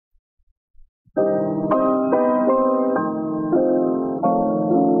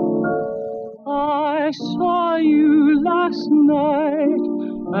I saw you last night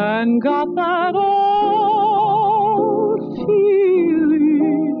and got that old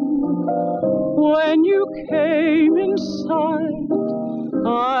feeling. When you came inside,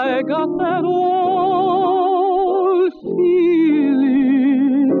 I got that old feeling.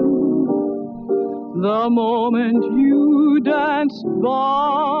 The moment you danced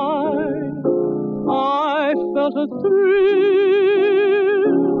by, I felt a thrill.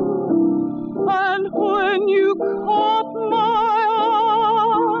 And when you caught my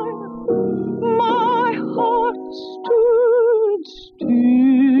eye, my heart stood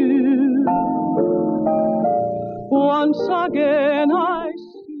still. Once again I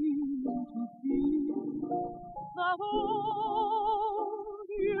seem to feel that old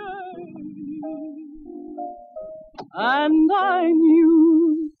yearning. And I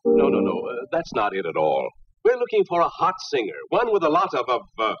knew... No. That's not it at all. We're looking for a hot singer. One with a lot of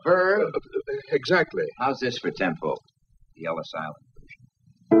verve? Exactly. How's this for tempo? The Ellis Island version.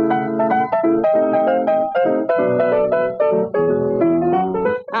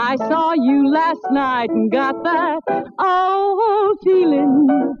 I saw you last night and got that old feeling.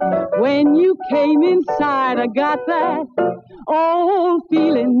 When you came inside, I got that old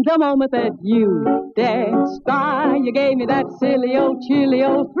feeling. The moment that you danced by, you gave me that silly old chilly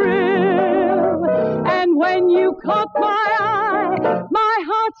old thrill. And when you caught my eye, my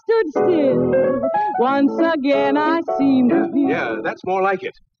heart stood still. Once again I seemed to be... Yeah, that's more like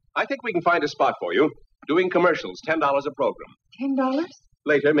it. I think we can find a spot for you. Doing commercials, $10 a program. $10?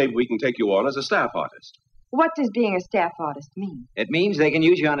 Later, maybe we can take you on as a staff artist. What does being a staff artist mean? It means they can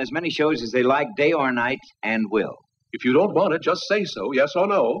use you on as many shows as they like, day or night, and will. If you don't want it, just say so, yes or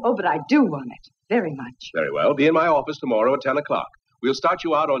no. Oh, but I do want it. Very much. Very well. Be in my office tomorrow at 10 o'clock. We'll start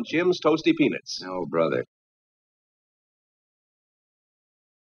you out on Jim's Toasty Peanuts. No, brother.